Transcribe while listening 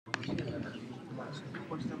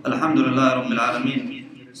الحمد لله رب العالمين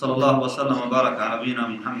صلى الله وسلم وبارك على نبينا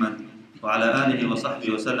محمد وعلى آله وصحبه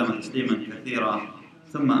وسلم تسليما كثيرا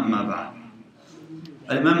ثم أما بعد.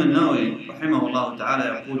 الإمام النووي رحمه الله تعالى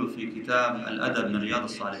يقول في كتاب الأدب من رياض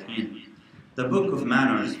الصالحين, the book of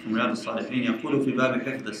manners from رياض الصالحين, يقول في باب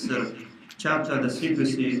حفظ السر, chapter the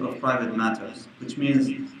secrecy of private matters, which means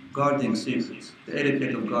guarding secrets, the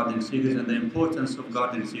etiquette of guarding secrets and the importance of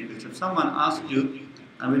guarding secrets. If someone asks you,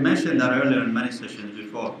 and we mentioned that earlier in many sessions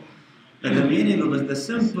before, that the meaning of it, the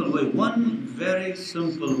simple way, one very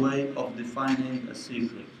simple way of defining a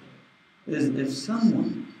secret is if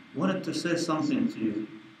someone wanted to say something to you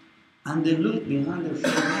and they look behind their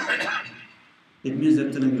shoulder, it means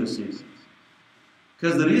they're telling you a secret.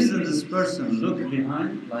 Because the reason this person looked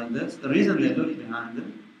behind like this, the reason they look behind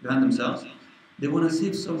themselves, they want to see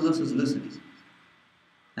if someone else is listening.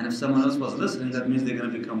 And if someone else was listening, that means they're going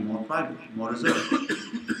to become more private, more reserved.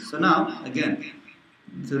 So now, again,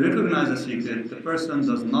 to recognize a secret, the person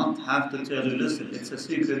does not have to tell you, listen, it's a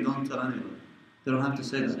secret, don't tell anyone. They don't have to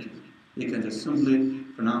say that to you. They can just simply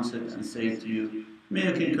pronounce it and say it to you,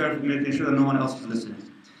 making sure that no one else is listening.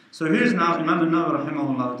 So here's now Imam al-Nawawi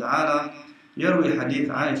rahimahullah ta'ala يروي حديث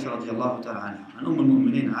عائشة رضي الله تعالى عنها عن أم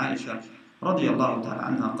المؤمنين عائشة رضي الله تعالى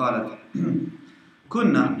عنها قالت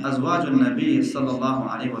كنا أزواج النبي صلى الله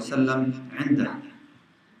عليه وسلم عنده.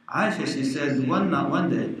 Aisha, she said, one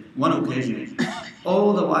day, one occasion,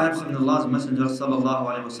 all the wives of Allah's Messenger sallallahu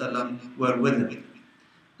alaihi wasallam were with him.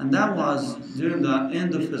 And that was during the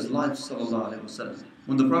end of his life sallallahu alaihi wasallam.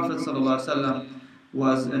 When the Prophet sallallahu alaihi wasallam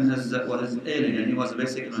was ailing, and he was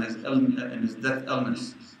basically in his death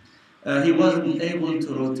illness. He wasn't able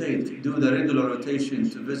to do the regular rotation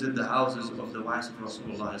to visit the houses of the wives of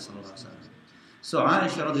Rasulullah sallallahu alaihi wasallam. So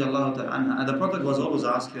Aisha radiallahu ta'ala anha, and the Prophet was always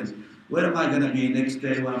asking, where am I going to be next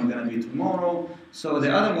day, where am I going to be tomorrow? So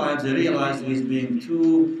the other wives, they realized he's being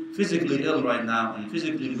too physically ill right now and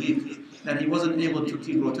physically weak, and he wasn't able to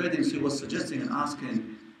keep rotating, so he was suggesting and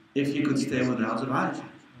asking if he could stay with the house of Aisha.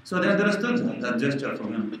 So they understood that gesture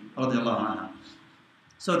from him, radiallahu anha.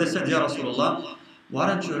 So they said, Ya Rasulullah, why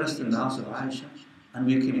don't you rest in the house of Aisha, and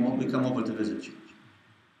we come over to visit you.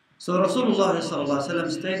 So Rasulullah sallallahu alaihi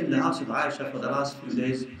wasallam stayed in the house of Aisha for the last few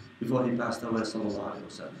days before he passed away sallallahu alaihi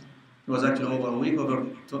wasallam. It was actually over a week,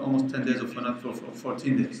 almost 10 days, or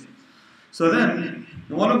 14 days. So then,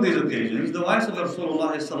 on one of these occasions, the wives of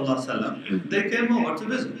Rasulullah sallallahu alaihi wasallam, they came over to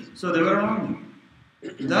visit. So they were around him.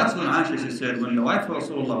 That's when Aisha, she said, when the wife of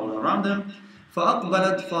Rasulullah was around him,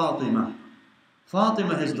 فَأَقْبَلَتْ فَاطِمَةً.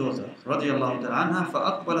 Fatima, his daughter, radiyallahu ta'ala anha,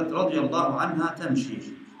 فَأَقْبَلَتْ radiyallahu anha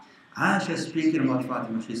تَمْشِي. Aisha speaking about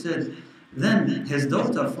Fatima, she said, then his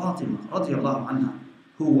daughter Fatima, radiyallahu anha,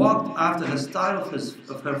 who walked after the style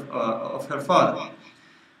of her father,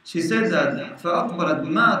 she said that فَأَقْبَلَتْ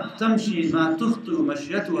مَا تَمْشِي مَا تُخْطُئُ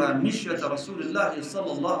مَشْيَتُهَا مِشْيَةَ رَسُولِ اللَّهِ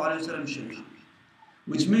صَلَّى اللَّهُ عَلَيْهِ وسلم شَيْئًا.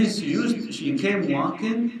 Which means she came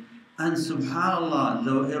walking, and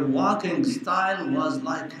subhanAllah, her walking style was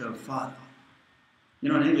like her father. You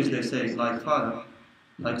know, in English they say, like father,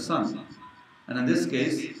 like son. And in this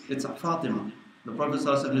case, it's Fatima. The Prophet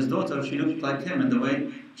ﷺ, his daughter, she looked like him in the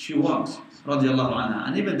way she walks, radiallahu anha.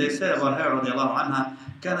 And even they say about her, radiallahu anha,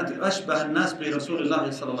 كانت أشبه الناس برسول الله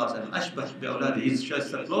صلى الله عليه وسلم. أشبه بأولاده. She's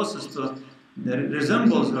just the closest to, that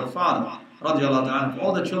resembles her father, radiallahu anha. Of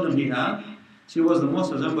all the children he had, she was the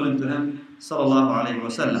most resembling to him, sallallahu alayhi wa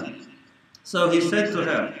sallam. So he said to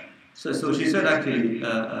her, so she said actually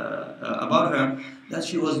about her, that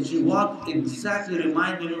she walked exactly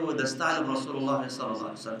reminding me of the style of Rasulullah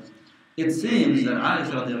sallallahu alaihi wasallam. It seems that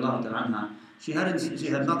Aisha radiallahu ta'ala anha, she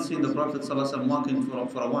had not seen the Prophet sallallahu alaihi wasallam walking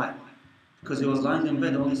for a while, because he was lying in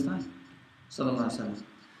bed all this time, sallallahu alaihi wasallam.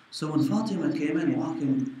 So when Fatima came in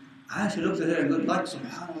walking, Aisha looked at her and looked like,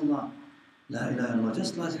 subhanallah, la ilaha illallah,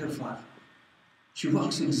 just like her father. She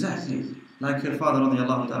walks exactly like her father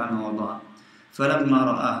radiallahu ta'ala anha. فَلَمَّا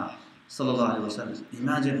رَآهَا sallallahu alaihi wasallam.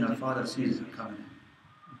 Imagine her father sees her coming in.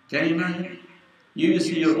 Can you imagine? You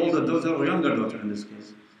see your older daughter or younger daughter in this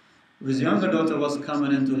case. His younger daughter was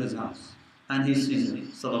coming into his house and he sees her,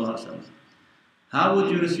 sallallahu alaihi wasallam. How would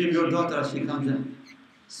you receive your daughter as she comes in?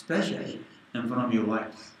 Especially in front of your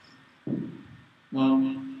wives. Well,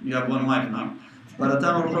 you have one wife now. By the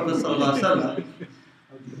time of Prophet sallallahu alaihi wasallam,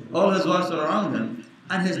 all his wives are around him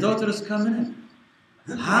and his daughter is coming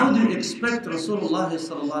in. How do you expect Rasulullah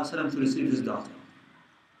sallallahu alaihi wasallam to receive his daughter?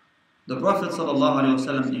 The Prophet sallallahu alaihi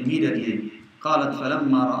wasallam immediately قالت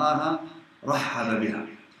فلما رآها رحب بها.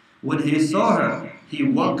 When he saw her, he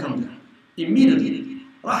welcomed her immediately.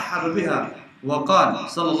 رحب بها وقال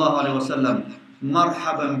صلى الله عليه وسلم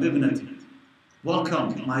مرحبا بابنتي.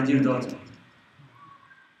 Welcome, my dear daughter.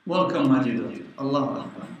 Welcome, my dear daughter. Allah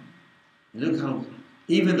Akbar. Look how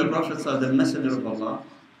even the Prophet, the Messenger of Allah,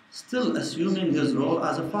 still assuming his role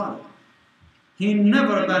as a father. He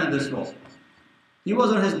never abandoned this role. He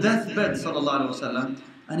was on his deathbed, sallallahu alaihi wasallam,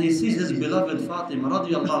 and he sees his beloved Fatima,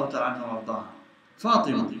 radiyallahu ta'ala anha wa ardaha.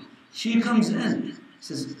 Fatima, she comes in,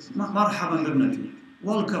 says, "Marhaban bibnati,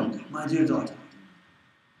 welcome, my dear daughter."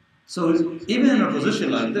 So even in a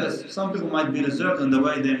position like this, some people might be reserved in the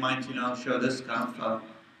way they might, show this kind of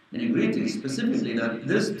greeting, specifically that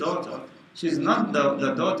this daughter, she's not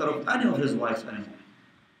the daughter of any of his wives anymore.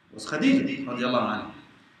 It was Khadija, radiallahu anha.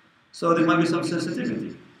 So there might be some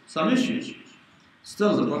sensitivity, some issues.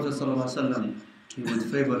 Still, the Prophet ﷺ, he would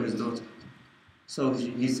favor his daughter. So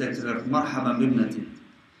he said to her, "Marhaban bibnati."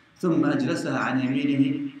 ثم أجلسها عن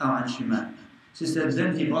يمينه أو عن شمال. She said,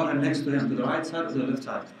 then he brought her next to him, to the right side or the left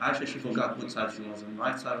side. Aisha, she forgot which side she was on,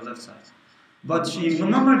 right side or left side. But she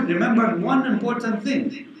remembered one important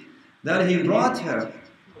thing, that he brought her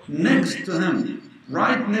next to him,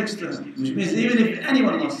 right next to him. Which means even if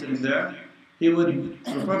anyone was sitting there, the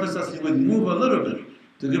Prophet says he would move a little bit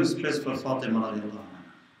to give space for Fatima radiallahu anha.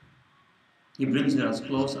 He brings her as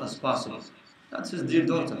close as possible. That's his dear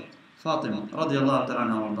daughter, Fatima radiallahu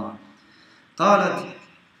anha. قالت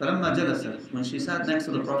فلما جلست, when she sat next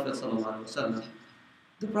to the Prophet sallallahu alaihi wasallam,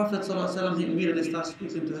 the Prophet sallallahu alaihi wasallam, he immediately starts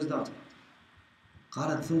speaking to his daughter.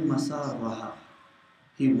 قالت ثم سارها,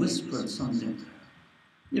 he whispered something to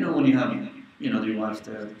her. When you have, your wife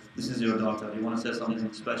there, this is your daughter, you want to say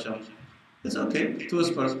something special, it's okay to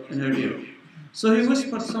whisper in her ear. So he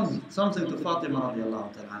whispered something to Fatima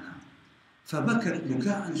radiallahu ta'ala anha. فبكت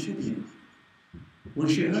بكاء شديدا. When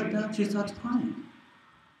she heard that, she started crying.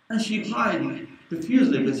 And she cried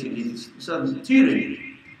profusely, basically, started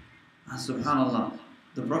tearing. And subhanAllah,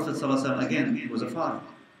 the Prophet ﷺ, again, he was a father.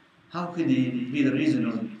 How could he be the reason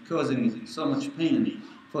of causing so much pain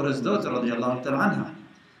for his daughter radiallahu ta'ala anha?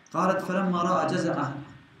 قالت فلما رأى جزعه,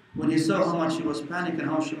 when he saw how much she was panicking,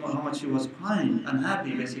 how much she was crying,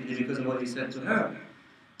 unhappy basically because of what he said to her.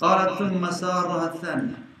 قالت ثم سارها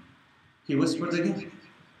الثانية. He whispered again.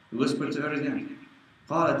 He whispered to her again.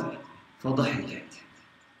 قالت فضحكت.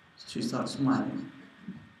 She starts smiling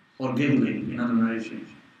or giggling in another narration.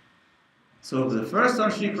 So the first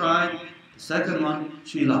one she cried, the second one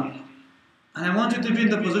she laughed. And I want you to be in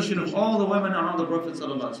the position of all the women around the Prophet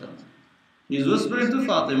ﷺ. He's whispering to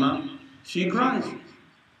Fatima, she cries.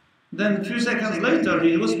 Then a few seconds later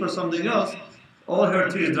he whispers something else, all her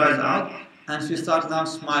tears dries out, and she starts now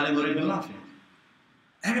smiling or even laughing.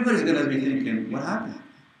 Everybody's going to be thinking, what happened?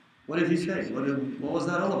 What did he say? What was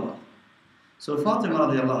that all about? So Fatima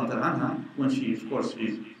radiallahu ta'ala anha, when she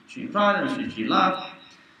cried and she laughed,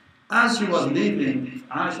 as she was leaving,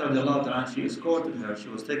 Aisha radiallahu ta'ala anha, she escorted her, she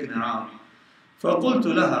was taking her out. فقلت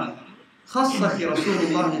لها خصك رسول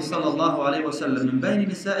الله صلى الله عليه وسلم من بين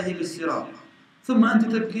نسائه بالسراء ثم أنت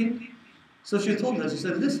تبكين. So she told her, she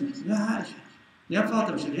said, listen, Ya Aisha, Ya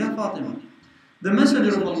Fatima, the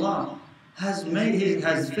Messenger of Allah has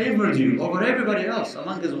favored you over everybody else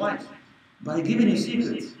among his wives by giving you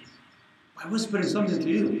secrets, by whispering something to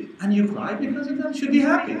you, and you cry because of that. You should be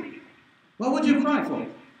happy. What would you cry for?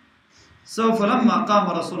 So فلما قام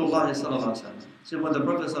رسول الله صلى الله عليه وسلم, so when the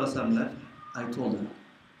Prophet صلى الله عليه وسلم left, I told her.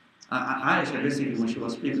 Aisha basically, when she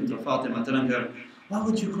was speaking to Fatima, telling her, why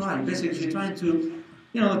would you cry? Basically, she's trying to,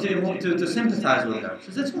 to sympathize with her.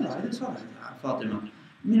 She says, it's all right, Fatima.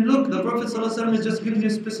 Look, the Prophet ﷺ is just giving you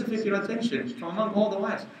specific attention from among all the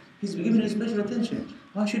wives. He's giving you special attention.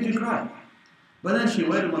 Why should you cry? But then she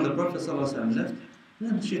waited when the Prophet ﷺ left.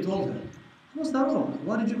 Then she told her, what was that all?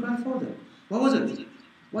 Why did you cry for that? What was it?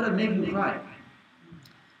 What had made you cry?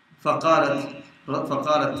 فقالت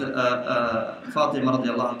فاطمة رضي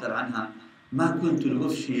الله تعالى عنها ما كنت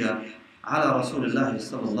لأفشي على رسول الله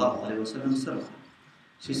صلى الله عليه وسلم سرا.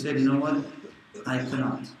 She said, you know what? I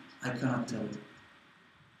cannot tell you.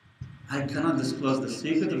 I cannot disclose the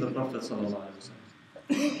secret of the Prophet صلى الله عليه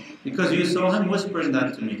وسلم. Because you saw him whispering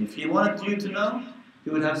that to me. If he wanted you to know, he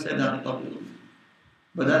would have said that publicly.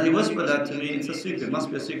 But that he whispered that to me, it's a secret, it must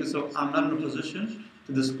be a secret, so I'm not in a position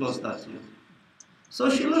to disclose that to you. So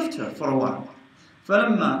she left her for a while.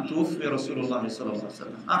 فلما توفي رسول الله صلى الله عليه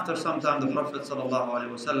وسلم. After some time the Prophet صلى الله عليه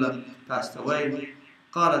وسلم passed away.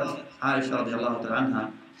 قالت عائشة رضي الله تعالى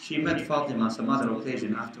عنها, she met Fatima some other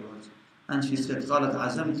occasion afterwards, and she said, قالت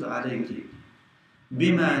عزمت عليك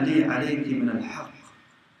بما لي عليك من الحق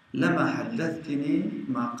لما حدثتني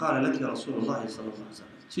ما قال لك رسول الله صلى الله عليه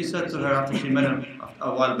وسلم. She said to her after she met her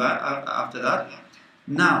a while back, after that,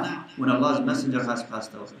 now when Allah's Messenger has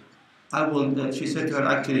passed away, she said to her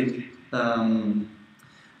actually, when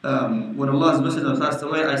Allah's Messenger passed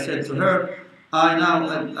away, I said to her, I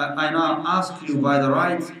now ask you by the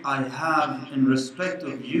right I have in respect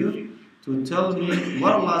of you to tell me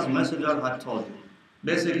what Allah's Messenger had told you.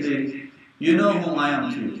 Basically, you know whom I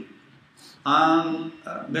am to you. I'm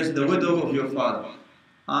basically the widow of your father.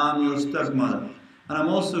 I'm your stepmother. And I'm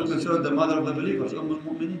also considered the mother of the believers,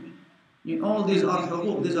 al-Mu'mineen. All these are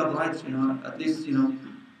huquq, these are rights, at least,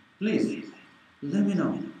 please, let me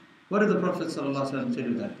know. What did the Prophet ﷺ tell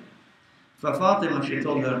you that? For Fatima, she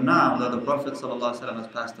told her, now that the Prophet ﷺ has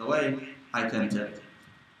passed away, I can tell.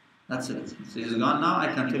 That's it. He's gone now, I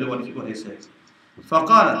can tell you what he said.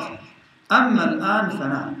 فقالت أما الآن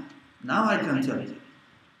فنعم. Now I can tell you.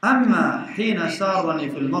 أما حين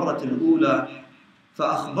سارني في المرة الأولى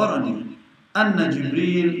فأخبرني أن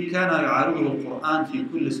جبريل كان يعارضه القرآن في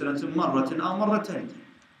كل سنة مرة أو مرتين.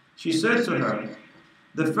 She said to her,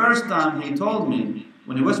 the first time he told me,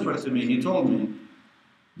 when he whispered to me, he told me,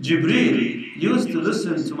 Jibreel used to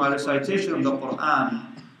listen to my recitation of the Quran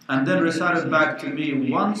and then recite it back to me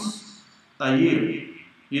once a year.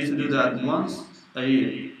 He used to do that once a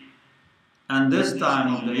year. And this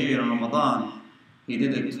time of the year, in Ramadan, he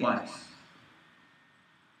did it twice.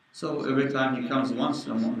 So every time he comes once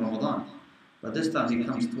in Ramadan, but this time he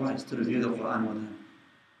comes twice to review the Quran with him.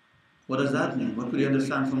 What does that mean? What could you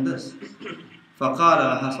understand from this? فقال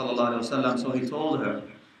لها صلى الله عليه وسلم, so he told her,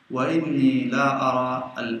 وإني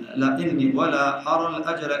لا إني ولا أرى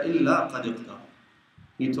الأجل إلا قد اقترب.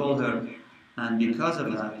 He told her, and because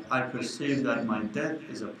of that, I perceive that my death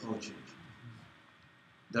is approaching.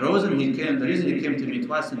 The reason he came to me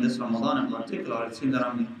twice in this Ramadan in particular, it seemed that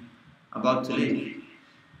I'm about to leave.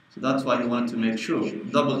 So that's why he wanted to make sure,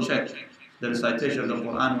 double check the recitation of the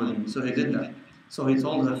Quran with him. So he did that. So he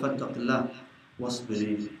told her, فَاتَّقِ اللَّهِ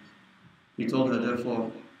وَاصْبِرِي. He told her,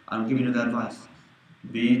 therefore, I'm giving you the advice.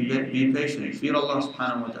 Be patient. Fear Allah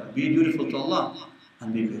subhanahu wa ta'ala. Be dutiful to Allah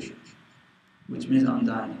and be patient. Which means I'm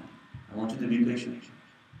dying. I want you to be patient.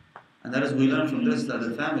 And that is, we learn from this that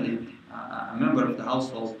the family, a member of the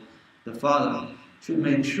household, the father, should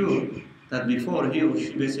make sure that before he or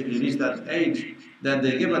she basically reaches that age, that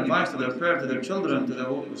they give advice to their parents, to their children, to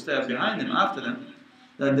those who stay behind them, after them,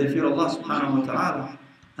 that they fear Allah subhanahu wa ta'ala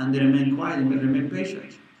and they remain quiet and remain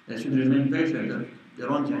patient. They should remain patient. They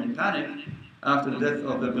don't panic after the death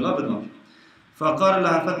of their beloved one. فقال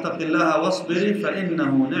لها فاتق الله واصبري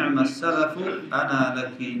فإنه نعم السلف أنا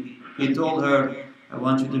لك. He told her, I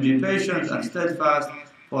want you to be patient and steadfast,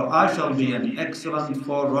 for I shall be an excellent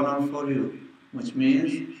forerunner for you. Which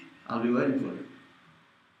means, I'll be waiting for you.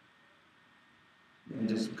 You're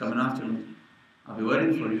just coming after me. I'll be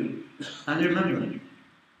waiting for you. And remember.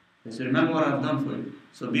 He said, remember what I've done for you.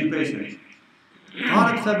 So be patient.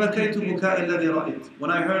 قالت فبكيت بكاء الذي رأيت.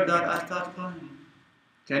 When I heard that, I started crying.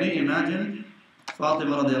 Can you imagine?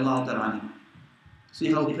 Fatima radiallahu ta'ala anha.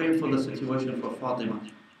 See how painful the situation for Fatima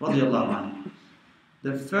radiallahu anha.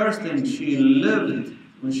 The first thing, she lived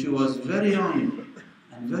when she was very young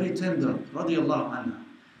and very tender, radiallahu anha.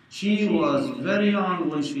 She was very young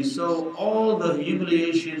when she saw all the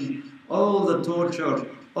humiliation, all the torture,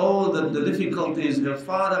 all the difficulties her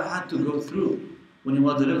father had to go through when he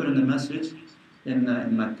was delivering the message in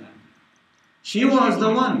Mecca. She was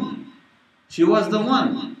the one. She was the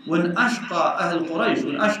one when Ashqa Ahl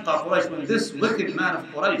Quraysh, when this wicked man of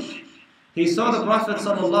Quraysh, he saw the Prophet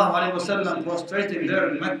ﷺ prostrating there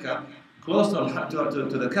in Mecca, close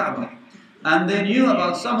to the Kaaba, and they knew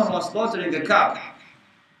about someone was slaughtering the Kaaba.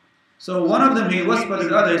 So one of them, he whispered to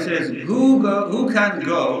the other, he says, who can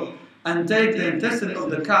go and take the intestine of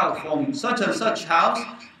the cow from such and such house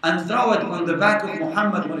and throw it on the back of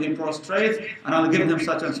Muhammad when he prostrates, and I'll give him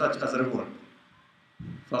such and such as a reward.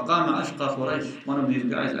 فَقَامَ أَشْقَى قُرَيْشٍ. One of these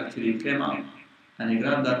guys actually came out and he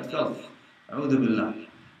grabbed that filth, أعوذ بالله,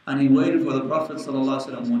 and he waited for the Prophet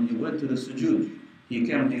ﷺ. When he went to the sujood, he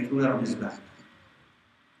came and he threw it on his back.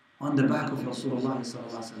 On the back of Rasulullah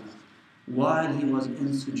ﷺ, while he was in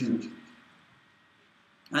sujood.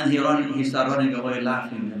 And he started running away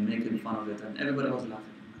laughing and making fun of it, and everybody was laughing.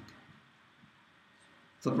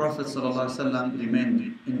 The Prophet ﷺ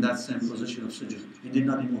remained in that same position of sujood. He did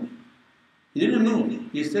not move. He didn't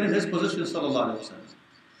move. He stayed in his position, sallallahu alaihi wasallam.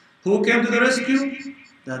 Who came to the rescue?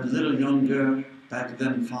 That little young girl back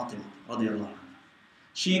then, Fatima, radiallahu anha.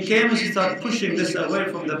 She came and she started pushing this away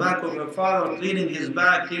from the back of her father, cleaning his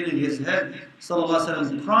back, cleaning his head, sallallahu alaihi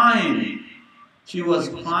wasallam, crying. She was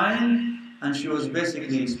crying and she was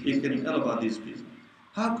basically speaking ill about these people.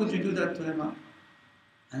 How could you do that to him?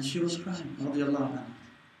 And she was crying, radiallahu anha.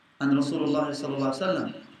 And Rasulullah sallallahu alaihi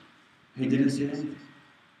wasallam, he didn't say anything.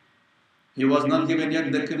 He was not given yet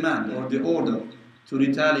the command or the order to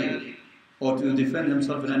retaliate or to defend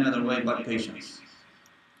himself in any other way but patience.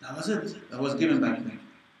 That was it. That was given back then.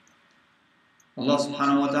 Allah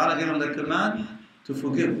subhanahu wa ta'ala gave him the command to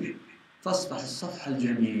forgive. فَاصْفَحِ الصَّفْحَ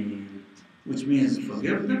الْجَمِيلِ, which means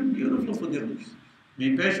forgive them, beautiful forgiveness.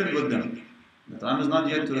 Be patient with them. The time is not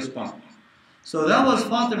yet to respond. So that was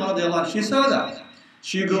Fatima radiallahu anha. She saw that.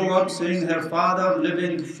 She grew up seeing her father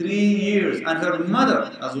living 3 years and her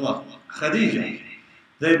mother as well, Khadija.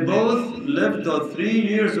 They both lived the 3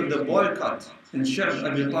 years of the boycott in Shaykh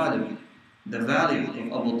Abi Talib, the valley of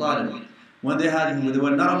Abu Talib. When they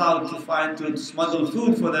were not allowed to smuggle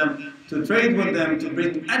food for them, to trade with them, to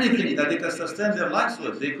bring anything that they could sustain their lives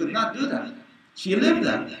with. They could not do that. She lived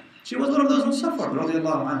that. She was one of those who suffered,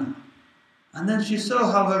 radiallahu anha. And then she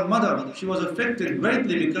saw how her mother, she was affected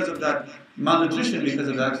greatly because of that malnutrition, because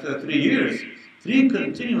of that 3 years. 3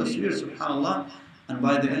 continuous years, subhanAllah. And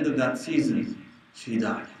by the end of that season, she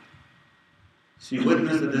died. She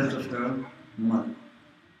witnessed the death of her mother.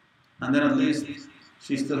 And then at least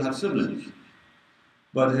she still had siblings.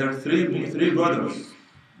 But her three brothers,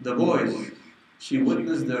 the boys, she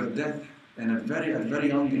witnessed their death at a very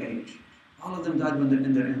young age. All of them died when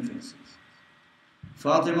in their infancy.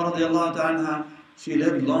 Fatima radiallahu anha, she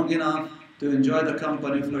lived long enough to enjoy the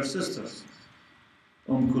company of her sisters,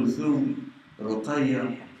 Kulthum,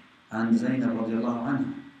 Ruqayya, and Zainab radiallahu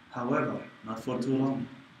anha. However, not for too long.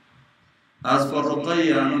 As for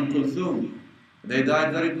Ruqayya and Kulthum, they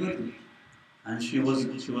died very quickly. And she was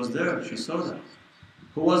there, she saw that.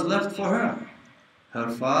 Who was left for her? Her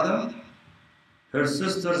father, her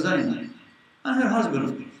sister Zainab, and her husband,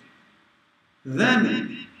 of course.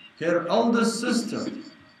 Then her oldest sister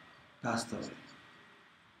passed away.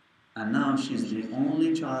 And now she's the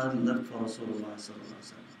only child left for Rasulullah sallallahu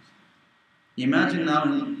alaihi wasallam. Imagine now,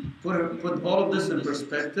 put all of this in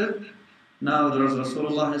perspective. Now there's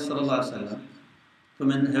Rasulullah sallallahu alaihi wasallam.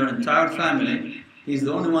 From her entire family, he's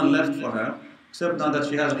the only one left for her, except now that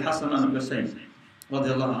she has Al-Hasan and Al-Hussein,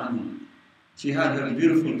 radiallahu anhu. She had her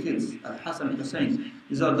beautiful kids, Al-Hasan and Hussein.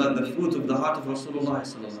 These are the fruit of the heart of Rasulullah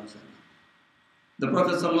sallallahu alaihi wasallam. The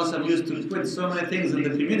Prophet ﷺ used to quit so many things in the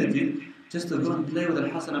community just to go and play with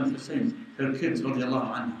Al-Hasan and Hussein, her kids,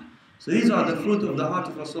 radiallahu anha. So these are the fruit of the heart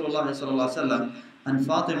of Rasulullah ﷺ. And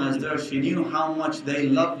Fatima is there. She knew how much they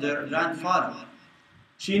loved their grandfather.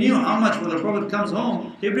 She knew how much when the Prophet comes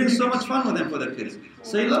home, he brings so much fun with him for the kids.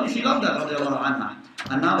 So she loved that, radiallahu anha.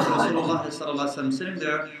 And now Rasulullah ﷺ sitting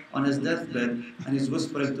there on his deathbed, and he's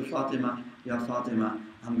whispering to Fatima, Ya Fatima,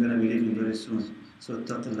 I'm going to be leaving very soon. So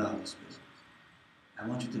taqillah, I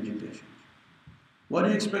want you to be patient. What do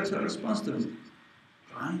you expect her response to be?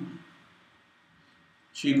 Crying.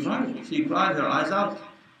 She cried. She cried her eyes out.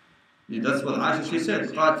 That's what Aisha, she said.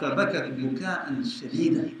 فَبَكَتْ بُكَاءً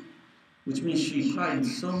شَدِيدًا, which means she cried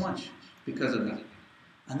so much because of that.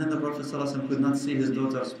 And then the Prophet ﷺ could not see his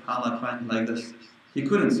daughter, subhanAllah, crying like this. He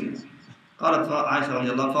couldn't see it. قالت عائشة رضي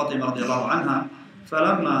الله فاطمة رضي الله عنها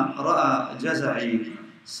فلما رأى جزعي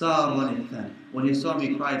سارني الثاني. When he saw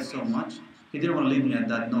me cried so much, he didn't want to leave me at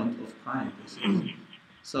that note of crying.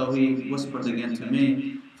 So he whispered again to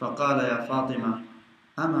me, فقال يا فاطمة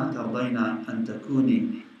أما ترضين أن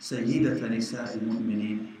تكوني سيدة نساء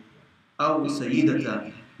المؤمنين أو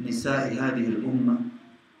سيدة نساء هذه الأمة؟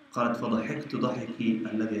 قالت فضحكت ضحكي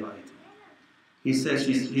الذي رأيت.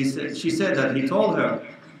 She said that he told her,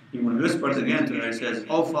 he whispered again to her, he says,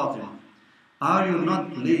 Oh Fatima, are you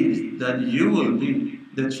not pleased that you will be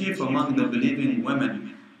the chief among the believing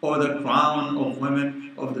women, or the crown of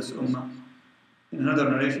women of this ummah? In another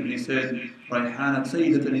narration he said, Rayhanat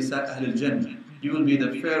Sayyidat Nisa Ahl al-Jannah, you will be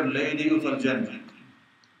the fair lady of al-Jannah.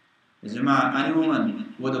 Any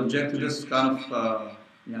woman would object to this kind of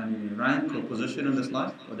rank or position in this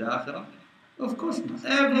life, or the akhirah? Of course not.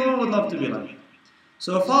 Everyone would love to be like her.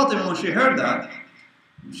 So Fatima, when she heard that,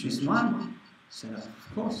 she smiled. She said,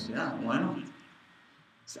 of course, yeah, why not?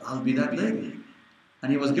 So I'll be that lady.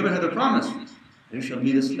 And he was giving her the promise, you shall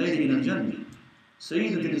be this lady in al-Jannah.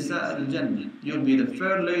 Sayyidat Nisa al-Jannah. You'll be the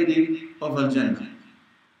fair lady of al-Jannah.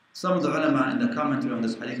 Some of the ulama in the commentary on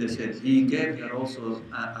this hadith, they said, he gave her also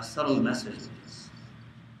a subtle message.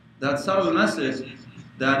 That subtle message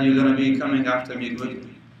that you're going to be coming after me quickly,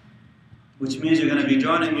 which means you're going to be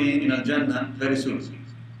joining me in al-Jannah very soon.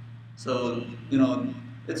 So,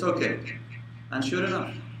 it's okay. And sure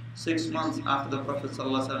enough, 6 months after the Prophet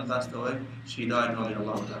ﷺ passed away, she died,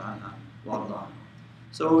 radiallahu ta'ala anha.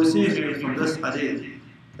 So we see here from this hadith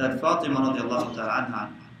that Fatima radiallahu ta'ala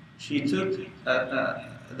anha, she took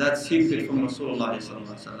that secret from Rasulullah sallallahu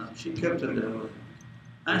alaihi wasallam. She kept it there,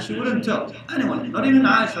 and she wouldn't tell anyone, not even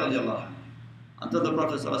Aisha radiallahu anha, until the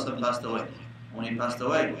Prophet sallallahu alaihi wasallam passed away. When he passed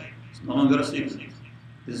away, it's no longer a secret.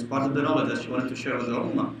 This is part of the knowledge that she wanted to share with the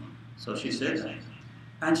ummah. So she said that.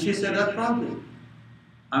 And she said that proudly.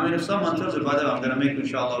 I mean, if someone tells you, by the way, I'm going to make you,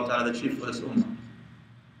 inshallah ta'ala, the chief for this ummah,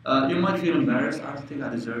 you might feel embarrassed. I don't think I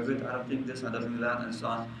deserve it. I don't think this, I don't think that, and so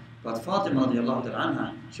on. But Fatima radiallahu ta'ala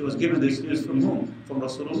anha, she was given this news from whom? From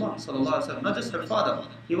Rasulullah sallallahu alaihi wasallam. Not just her father.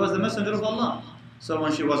 He was the messenger of Allah. So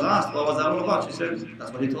when she was asked, what was that all about? She said,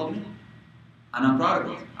 that's what he told me. And I'm proud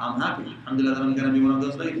of it. I'm happy. Alhamdulillah that I'm going to be one of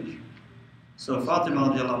those ladies. So Fatima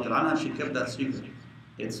radiallahu ta'ala anha, she kept that secret.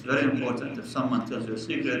 It's very important if someone tells you a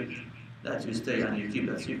secret that you stay and you keep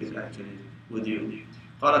that secret actually with you.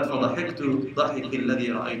 قالت فضحكت ضحك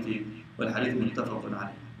الذي رأيت والحديث متفق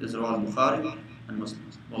عليه. This is رواه البخاري and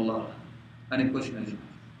Muslim. والله. Any question again?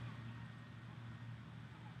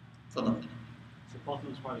 تفضل. So Fatima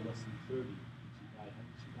was probably less than 30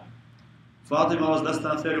 when she died. How did she die? Fatima was less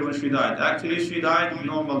than 30 when she died. Actually, she died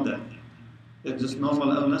normal death. It's just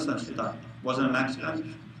normal illness and she died. Wasn't an accident.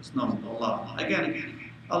 It's normal. Allah. Again,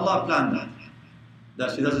 Allah planned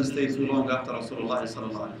that she doesn't stay too long after Rasulullah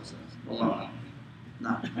sallallahu alaihi wasallam. Allah.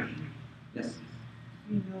 Nah. Yes.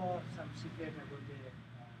 We know some secret about the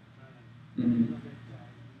product. Mm-hmm. We know that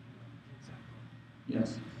example. Yes.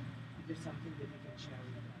 Is there something that you can share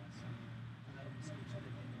with some other Muslims so that they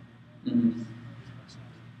know Mm-hmm. this person?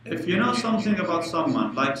 If you know something about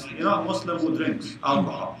someone, like you know a Muslim who drinks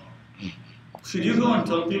alcohol, should you go and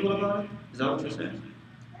tell people about it? Is that what you're saying?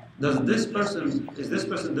 Is this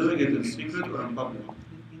person doing it in secret or in public?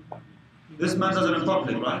 This man does it in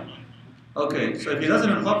public, right? Okay, so if he does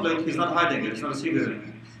it in public, he's not hiding it, it's not a secret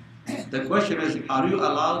anymore. The question is, are you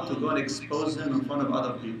allowed to go and expose him in front of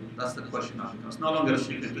other people? That's the question now. It's no longer a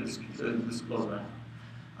secret to disclose right now.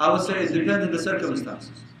 I would say it depends on the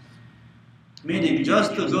circumstances. Meaning,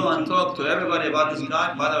 just to go and talk to everybody about this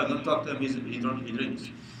guy, by the way, don't talk to him, he drinks.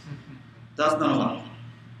 That's not allowed.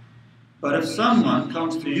 But if someone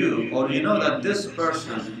comes to you, or you know that this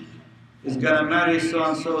person is going to marry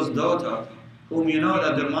so-and-so's daughter, whom you know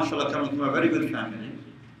that they're, mashallah, coming from a very good family,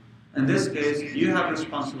 in this case, you have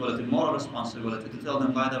responsibility, moral responsibility, to tell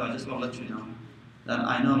them, by the way, I just want to let you know that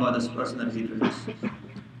I know about this person that he drinks.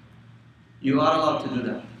 You are allowed to do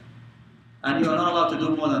that. And you are not allowed to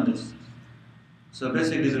do more than this. So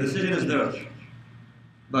basically, the decision is theirs.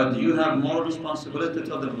 But you have moral responsibility to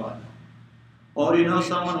tell them about it. Or you know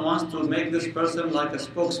someone wants to make this person like a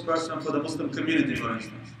spokesperson for the Muslim community, for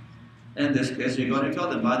instance. In this case, you're going to tell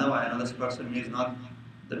them, by the way, I know this person is not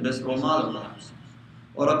the best role model, perhaps.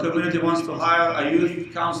 Or a community wants to hire a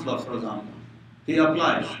youth counselor, for example. He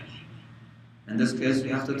applies. In this case,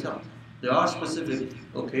 you have to tell. There are specific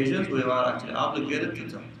occasions where you are actually obligated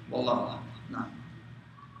to tell. Wallah. No.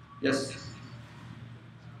 Yes?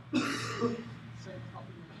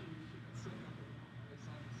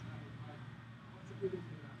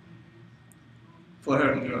 For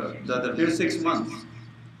her, the first 6 months.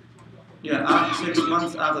 Yeah, after 6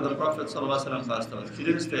 months after the Prophet ﷺ passed away. She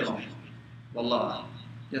didn't stay long. Wallah.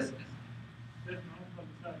 Yes.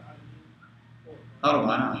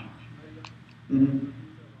 أربعة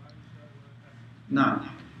نعم.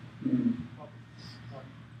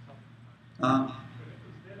 نعم.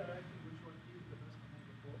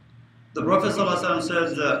 The Prophet ﷺ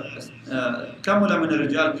says كمل من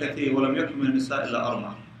الرجال كثير ولم يكن من النساء إلا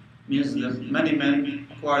أربعة. Means that many men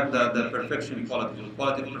acquired the perfection quality, the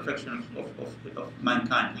quality of perfection of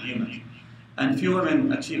mankind, humans. And few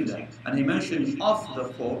women achieved that. And he mentioned of the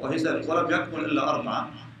four, or he said, وَلَمْ يَكْمُلْ إِلَّا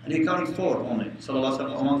أَرْبَعًا, and he counted four only, sallallahu alaihi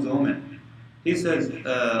wasallam, among the women. He says,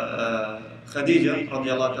 Khadija,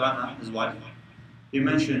 radiallahu anha, his wife. He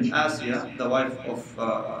mentioned Asiya, the wife of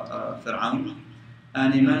Fir'aun.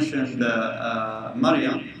 And he mentioned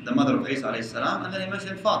Maryam, the mother of Isa alayhi salam. And then he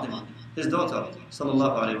mentioned Fatima, his daughter,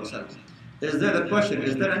 sallallahu alayhi wasallam. Is there the question,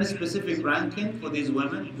 is there any specific ranking for these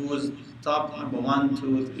women? Who was top number 1,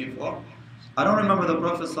 2, 3, 4? I don't remember the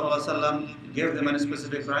Prophet ﷺ gave them any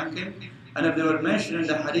specific ranking. And if they were mentioned in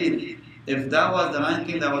the hadith, if that was the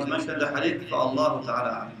ranking that was mentioned in the hadith, for Allah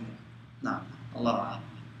Ta'ala. No, Allah.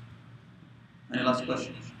 Any last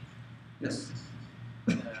questions? Yes.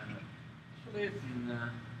 If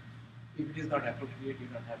it is not appropriate, you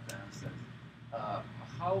don't have to answer. How,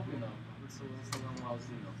 Prophet was,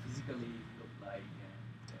 physically look like,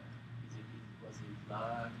 and was he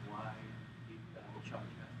black, white,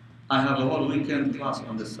 chocolate? I have a whole weekend class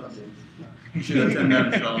on this subject. You should attend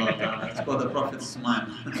that, inshallah. It's called the Prophet's Smile.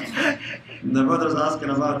 The brother's asking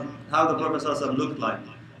about how the Prophet looked like,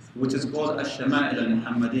 which is called Ash-Shama'il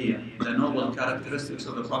al-Muhammadiyya, the noble characteristics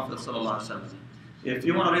of the Prophet ﷺ. If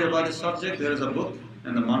you want to read about this subject, there is a book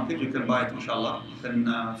in the market. You can buy it, inshallah. You can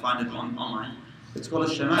find it online. It's called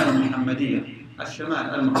Ash-Shama'il al-Muhammadiyya.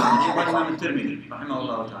 Ash-Shama'il al-Muhammadiyya by Imam al-Tirmidhi,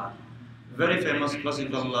 rahimahullah ta'ala. very famous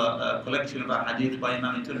classical collection of hadith by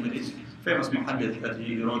Imam Tirmidhi, famous muhaddith that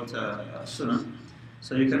he wrote Sunnah.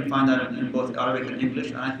 So you can find that in both Arabic and English,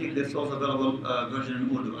 and I think there's also available version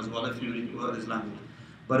in Urdu as well if you read this language.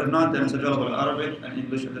 But if not, then it's available in Arabic and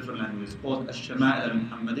English and different languages. It's called Ash-Shama'il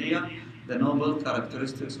al-Muhammadiyya, the noble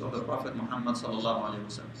characteristics of the Prophet Muhammad sallallahu alaihi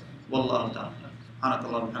wasallam. Wallahu ta'ala.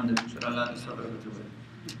 Subhanakallah wa bihamdika, ashhadu an la ilaha illa anta, astaghfiruka wa atubu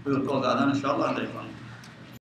ilayk. We will call the adhan inshallah and then